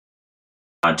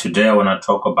Today I want to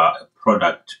talk about a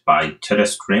product by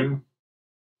Telestream.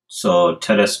 So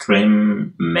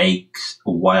Telestream makes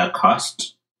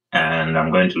Wirecast, and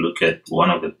I'm going to look at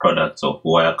one of the products of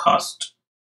Wirecast.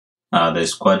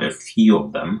 There's quite a few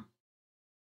of them,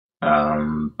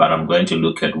 but I'm going to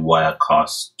look at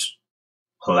Wirecast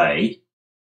Play.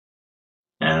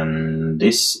 And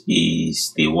this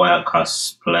is the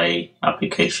Wirecast Play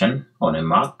application on a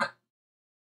Mac.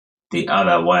 The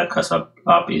other Wirecast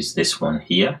app is this one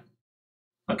here.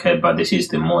 Okay, but this is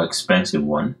the more expensive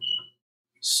one.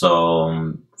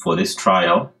 So for this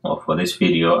trial or for this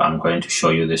video, I'm going to show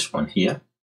you this one here.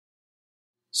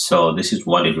 So this is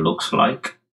what it looks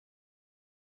like.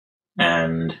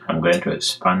 And I'm going to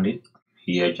expand it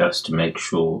here just to make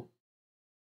sure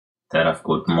that I've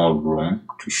got more room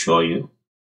to show you.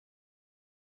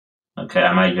 Okay,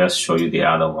 I might just show you the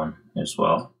other one as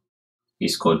well.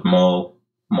 It's got more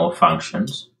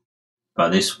functions,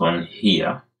 but this one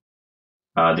here,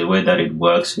 the way that it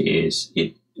works is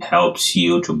it helps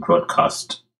you to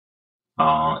broadcast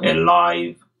a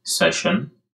live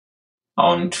session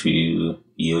onto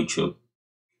YouTube.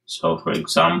 So for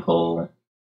example,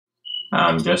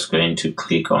 I'm just going to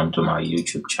click onto my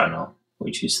YouTube channel,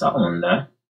 which is that one there.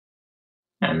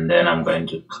 And then I'm going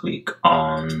to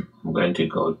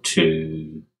go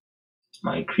to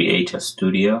my Creator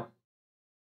Studio.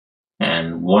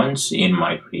 And once in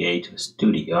my Creator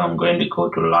Studio, I'm going to go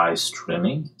to live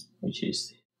streaming, which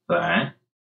is there.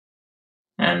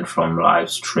 And from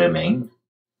live streaming,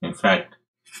 in fact,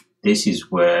 this is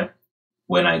where,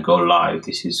 when I go live,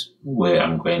 this is where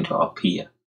I'm going to appear.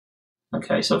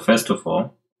 Okay, so first of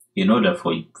all, in order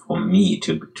for me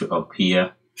to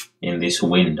appear in this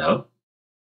window,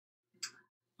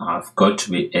 I've got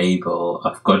to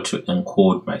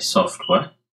encode my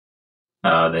software.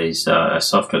 There is a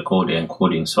software called the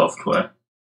encoding software.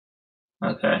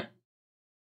 Okay.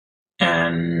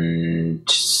 And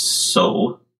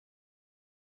so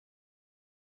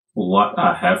what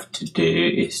I have to do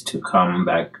is to come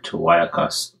back to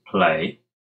Wirecast Play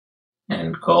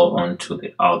and go onto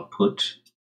the output,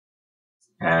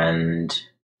 and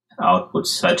output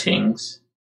settings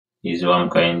is where I'm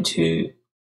going to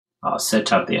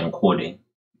set up the encoding.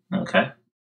 Okay.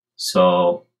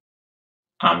 So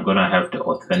I'm gonna have to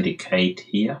authenticate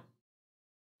here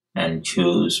and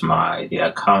choose the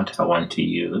account I want to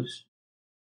use,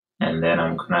 and then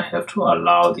I'm gonna have to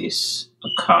allow this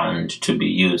account to be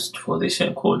used for this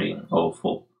encoding or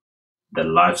for the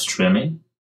live streaming.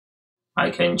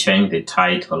 I can change the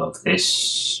title of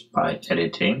this by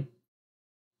editing.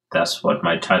 That's what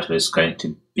my title is going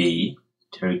to be,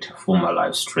 Director Fuma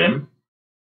Live Stream.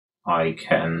 I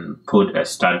can put a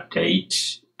start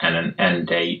date and an end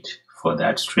date for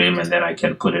that stream, and then I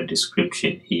can put a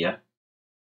description here,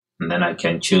 and then I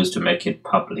can choose to make it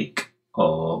public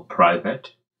or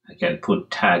private. I can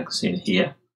put tags in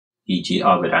here, e.g.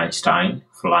 Albert Einstein,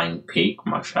 Flying Pig,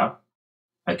 mashup.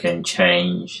 I can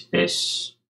change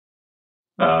this,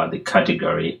 the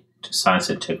category to science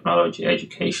and technology,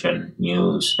 education,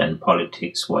 news, and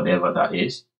politics, whatever that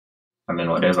is. I mean,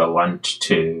 whatever I want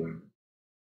to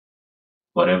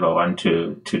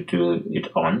do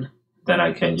it on. Then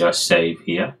I can just save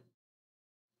here.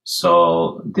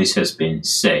 So this has been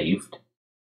saved.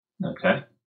 Okay.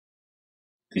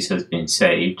 This has been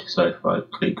saved. So if I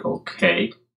click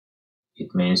OK,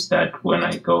 it means that when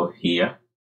I go here,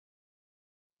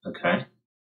 okay,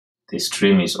 the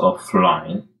stream is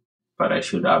offline, but I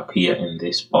should appear in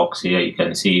this box here. You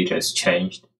can see it has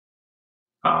changed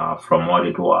from what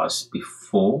it was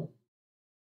before.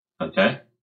 Okay.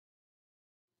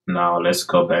 Now let's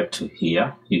go back to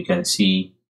here. You can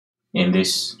see in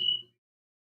this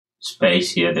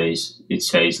space here, it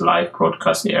says live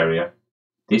broadcast area.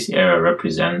 This area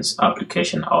represents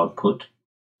application output.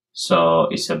 So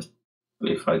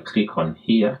if I click on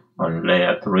here on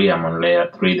layer 3, I'm on layer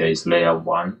 3. There is layer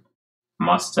 1,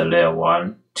 master layer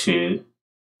 1, 2,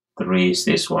 3 is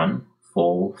this one,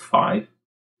 4, 5.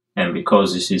 And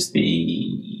because this is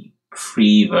the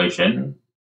free version,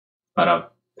 but I've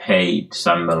paid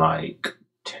something like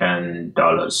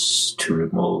 $10 to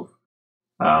remove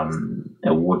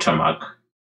a watermark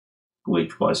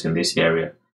which was in this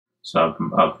area. So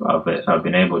I've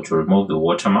been able to remove the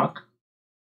watermark,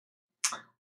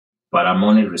 but I'm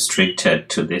only restricted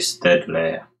to this third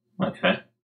layer. Okay,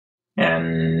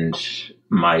 and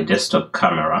my desktop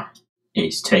camera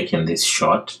is taking this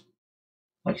shot.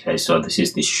 Okay, so this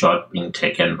is the shot being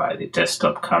taken by the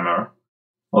desktop camera.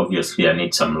 Obviously, I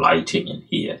need some lighting in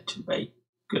here to make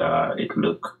it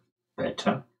look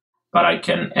better. But I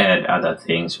can add other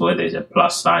things where there's a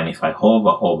plus sign. If I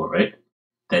hover over it,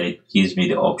 then it gives me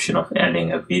the option of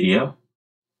adding a video.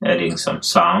 adding some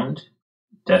sound,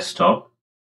 desktop,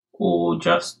 or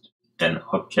just an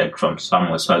object from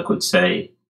somewhere. So I could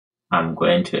say I'm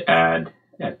going to add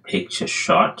a picture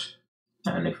shot,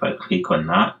 and if I click on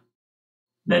that,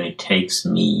 then it takes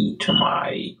me to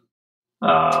my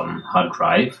hard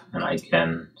drive, and I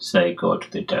can say go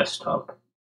to the desktop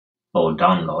or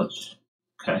downloads,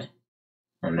 okay,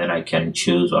 and then I can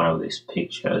choose one of these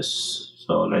pictures.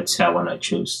 So let's say I want to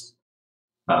choose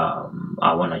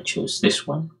this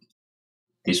one.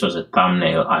 This was a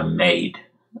thumbnail I made,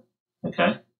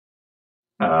 okay,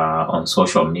 on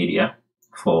social media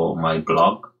for my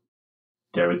blog,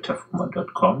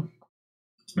 directorfuma.com.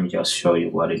 Let me just show you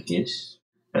what it is.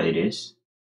 There it is,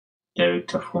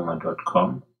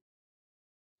 directorfuma.com.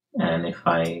 And if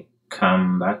I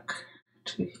come back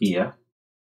to here,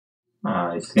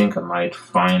 I think I might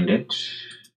find it.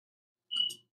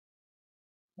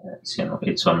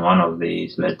 It's on one of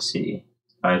these. Let's see,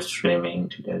 live streaming.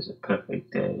 Today's a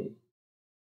perfect day.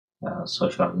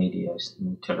 Social media,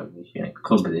 television. It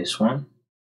could be this one.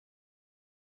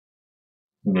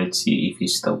 Let's see if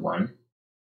it's the one.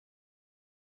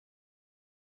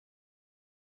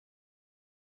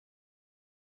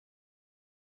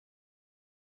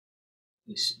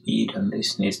 The speed on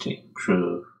this needs to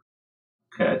improve.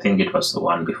 Okay, I think it was the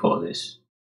one before this.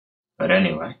 But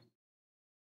anyway,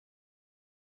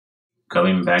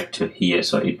 going back to here,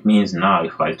 so it means now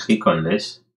if I click on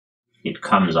this, it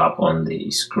comes up on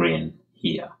the screen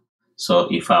here. So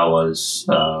if I was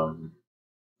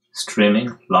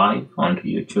streaming live onto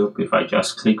YouTube, if I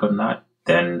just click on that,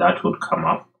 then that would come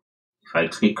up. If I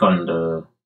click on the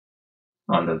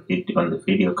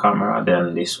video camera,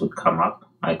 then this would come up.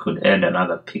 I could add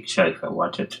another picture if I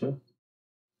wanted to.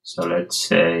 So let's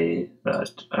say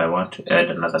that I want to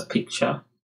add another picture.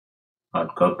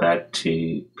 I'd go back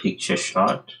to picture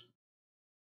shot,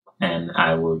 and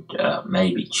I would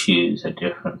maybe choose a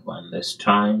different one this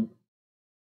time.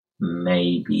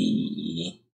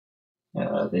 Maybe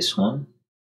this one.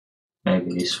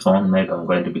 Maybe this phone. Maybe I'm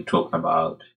going to be talking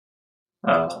about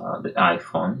the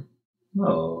iPhone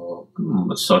or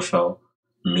social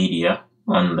media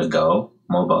on the go,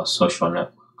 mobile social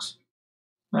networks.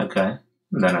 Okay.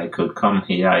 Then I could come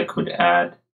here, I could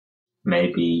add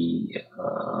maybe,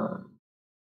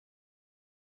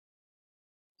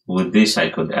 with this I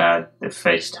could add the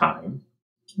FaceTime,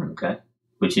 okay,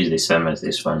 which is the same as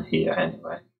this one here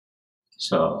anyway.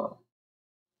 So,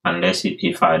 unless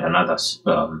if I had another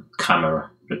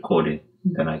camera recording,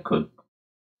 then I could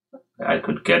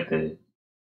get the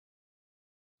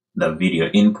video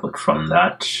input from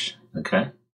that,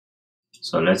 okay.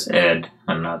 So let's add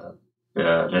another.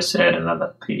 Now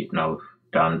we've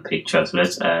done pictures.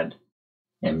 Let's add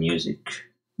a music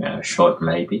short.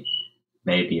 Maybe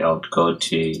I would go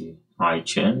to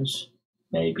iTunes.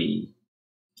 Maybe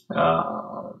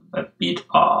a bit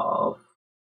of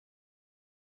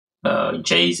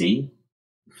Jay-Z,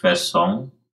 first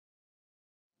song,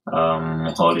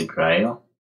 Holy Grail.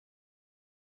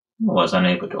 Was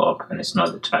unable to open. It's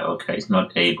not the title. Okay, it's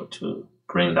not able to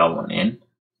bring that one in,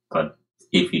 but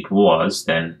if it was,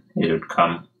 then it would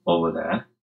come over there.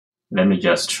 Let me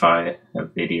just try a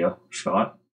video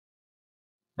shot.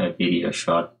 Let me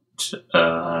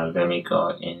go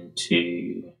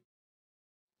into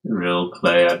Real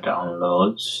Player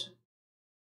Downloads.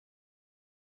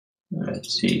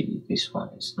 Let's see, this one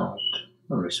is not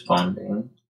responding.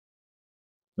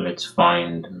 Let's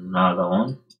find another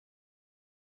one.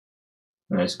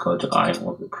 Let's go to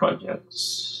iMovie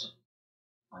Projects.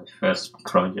 My first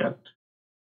project.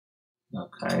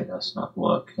 Okay, that's not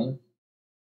working.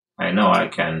 I know I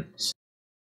can.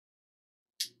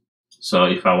 So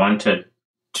if I wanted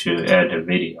to add a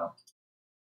video,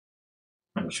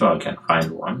 I'm sure I can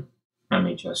find one. Let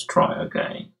me just try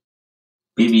again.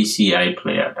 BBC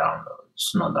iPlayer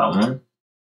downloads, not that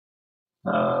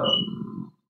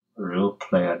one. Real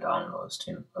Player downloads,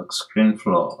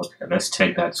 ScreenFlow. Okay, let's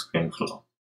take that ScreenFlow.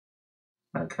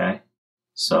 Okay.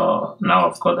 So now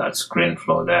I've got that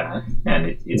ScreenFlow there, and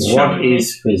it's showing me. What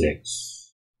is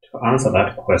physics? To answer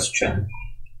that question,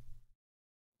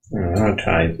 I'm going to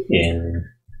type in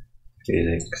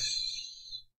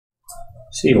physics.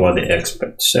 See what the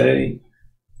experts say.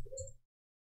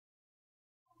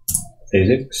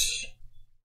 Physics.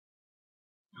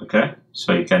 Okay,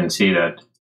 so you can see that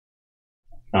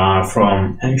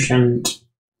from ancient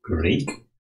Greek.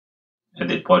 At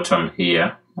the bottom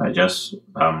here, I just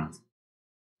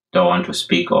don't want to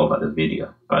speak over the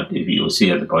video, but if you see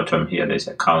at the bottom here, there's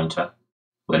a counter.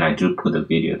 When I do put the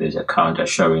video, there's a counter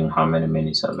showing how many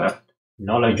minutes are left.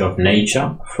 Knowledge of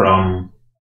nature from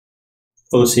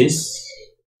Usis.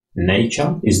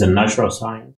 Nature is the natural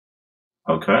science.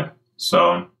 Okay,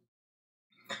 so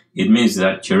it means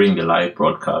that during the live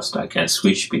broadcast, I can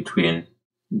switch between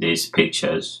these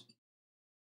pictures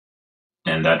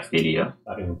and that video.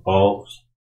 That involves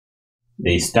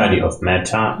the study of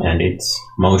matter and its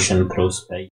motion through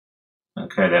space.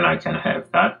 Okay, then I can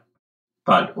have that.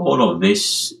 But all of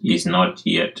this is not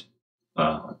yet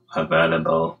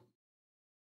available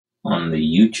on the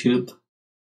YouTube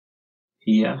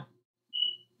here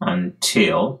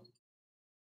until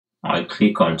I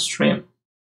click on stream.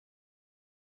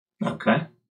 Okay,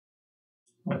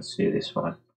 let's see this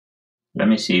one. Let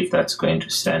me see if that's going to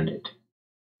send it.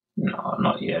 No,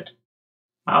 not yet.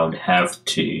 I would have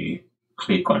to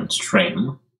click on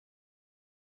stream.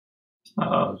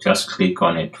 Just click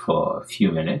on it for a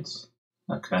few minutes.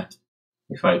 Okay.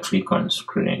 If I click on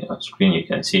screen, you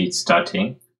can see it's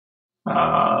starting.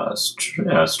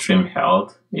 Stream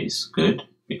health is good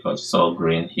because it's all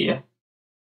green here.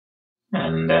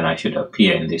 And then I should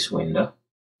appear in this window.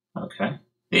 Okay.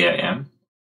 There I am.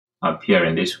 Appear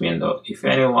in this window. If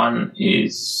anyone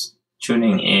is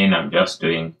tuning in, I'm just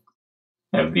doing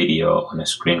a video on a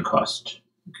screencast,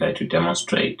 okay, to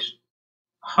demonstrate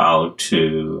how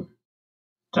to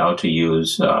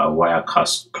use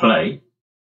Wirecast Play.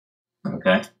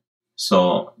 Okay,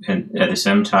 so at the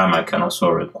same time I can also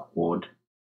record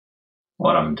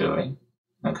what I'm doing.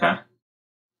 Okay,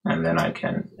 and then I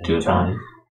can do that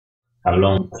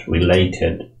along with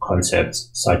related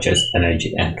concepts such as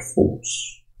energy and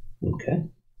force. Okay,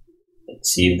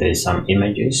 let's see if there's some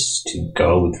images to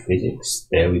go with physics.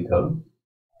 There we go.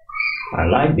 I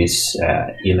like this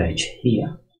image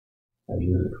here. I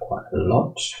use it quite a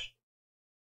lot.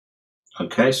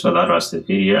 Okay, so that was the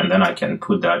video, and then I can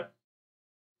put that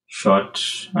shot,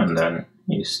 and then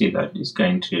you see that it's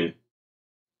going to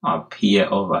appear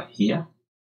over here.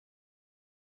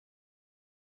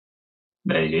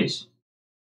 There it is.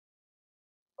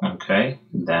 Okay,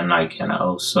 then I can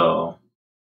also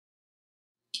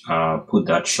put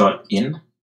that shot in.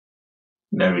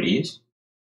 There it is.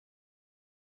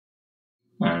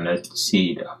 And let's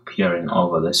see it appearing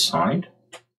over the side.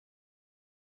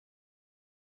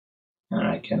 And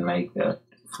I can make that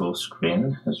full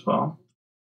screen as well.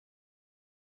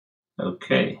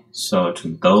 Okay, so to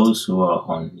those who are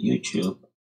on YouTube,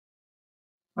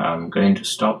 I'm going to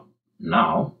stop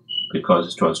now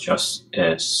because it was just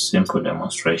a simple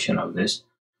demonstration of this.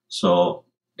 So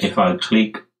if I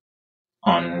click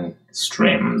on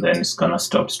stream, then it's gonna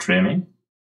stop streaming.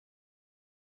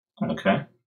 Okay.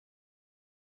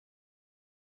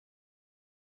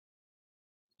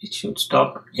 It should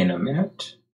stop in a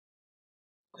minute.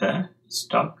 There, it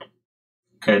stopped.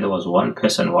 Okay, there was one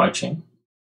person watching.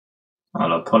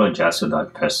 I'll apologize to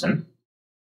that person.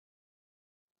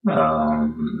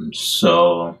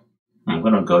 So I'm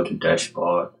gonna go to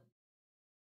dashboard,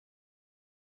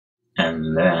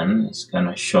 and then it's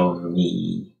gonna show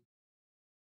me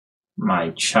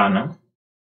my channel,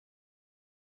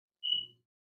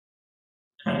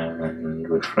 and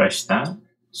refresh that.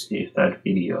 See if that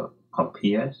video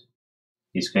appears.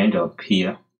 It's going to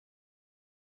appear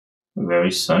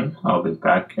very soon. I'll be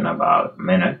back in about a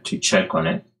minute to check on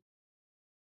it.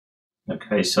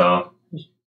 Okay, so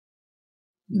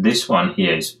this one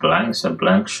here is blank. It's a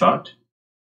blank shot,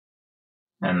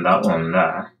 and that one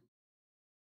there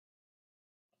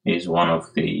is one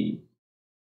of the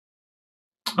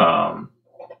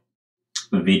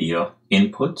video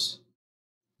inputs.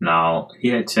 Now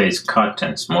here it says cut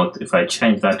and smooth. If I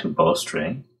change that to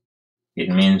bowstring, it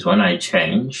means when I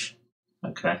change,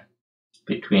 okay,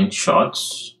 between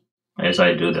shots as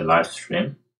I do the live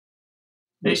stream,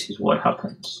 this is what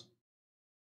happens.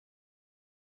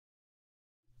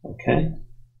 Okay.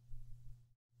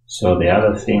 So the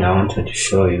other thing I wanted to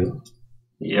show you,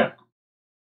 yeah.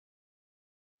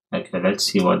 Okay, let's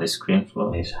see what the screen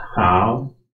flow is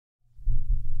how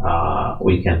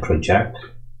we can project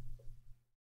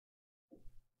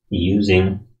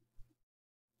using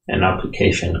an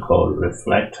application called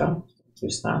Reflector.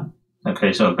 Is that?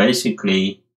 Okay, so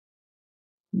basically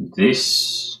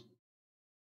this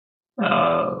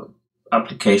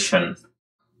application,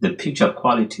 the picture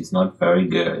quality is not very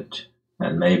good,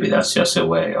 and maybe that's just a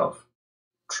way of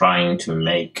trying to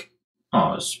make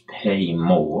us pay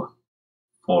more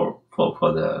for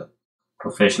the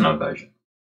professional version.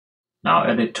 Now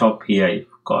at the top here, you've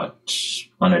got,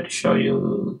 wanted to show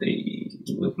you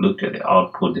we've looked at the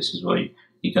output. This is where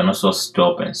you can also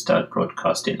stop and start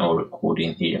broadcasting or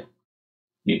recording here.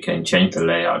 You can change the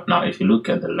layout. Now if you look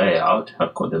at the layout,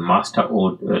 I've got the master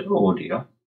audio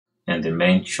and the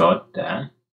main shot there.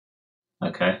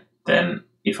 Okay, then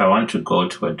if I want to go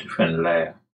to a different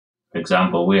layer, for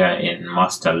example, we are in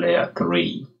master layer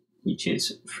 3 which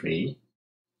is free.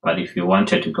 But if you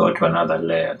wanted to go to another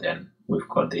layer, then we've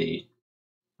got the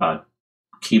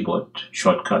keyboard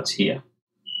shortcuts here.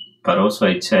 But also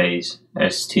it says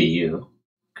STU,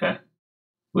 okay,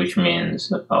 which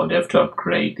means I would have to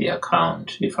upgrade the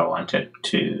account if I wanted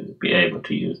to be able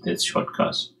to use these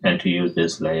shortcuts and to use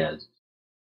these layers,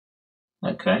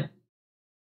 okay.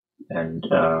 And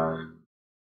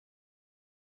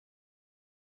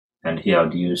here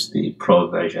I'd use the Pro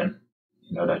version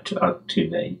in order to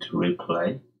activate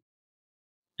replay,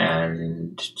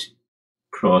 and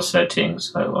Pro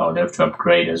settings I would have to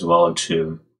upgrade as well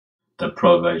to the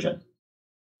Pro version.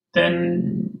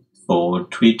 Then for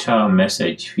Twitter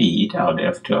message feed, I would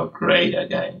have to upgrade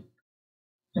again,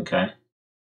 okay,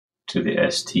 to the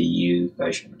STU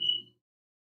version.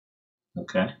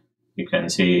 Okay, you can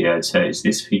see it says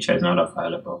this feature is not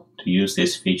available. To use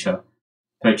this feature,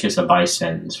 purchase a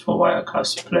license for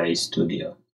Wirecast Play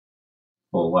Studio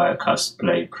or Wirecast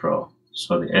Play Pro.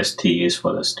 So the STU is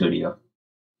for the Studio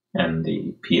and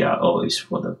the PRO is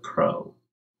for the Pro.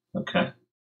 Okay,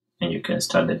 and you can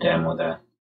start the demo there.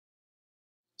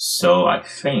 So I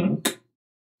think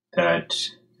that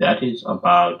is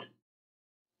about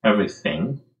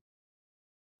everything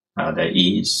there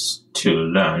is to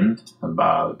learn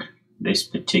about this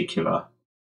particular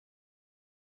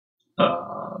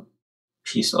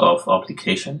piece of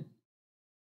application.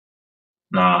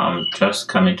 Now I'm just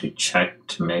coming to check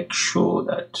to make sure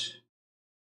that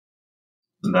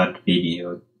that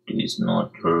video is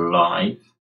not live.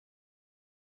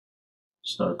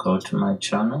 So go to my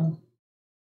channel,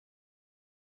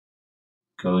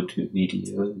 go to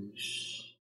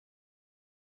videos.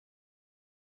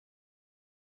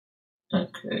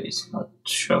 Okay, it's not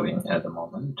showing at the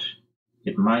moment.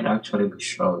 It might actually be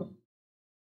showing.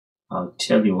 I'll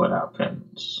tell you what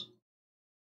happens.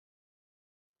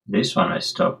 This one I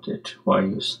stopped it. Why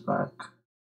use Slack?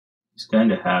 It's going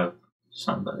to have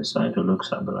something. It's going to look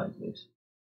something like this.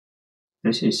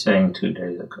 This is saying 2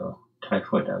 days ago.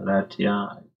 Typhoid alert. Yeah,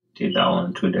 I did that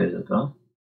one 2 days ago.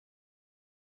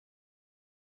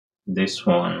 This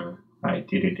one I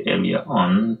did it earlier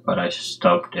on, but I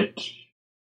stopped it.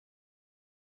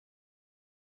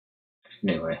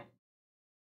 Anyway,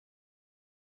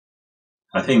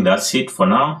 I think that's it for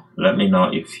now. Let me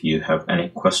know if you have any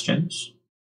questions.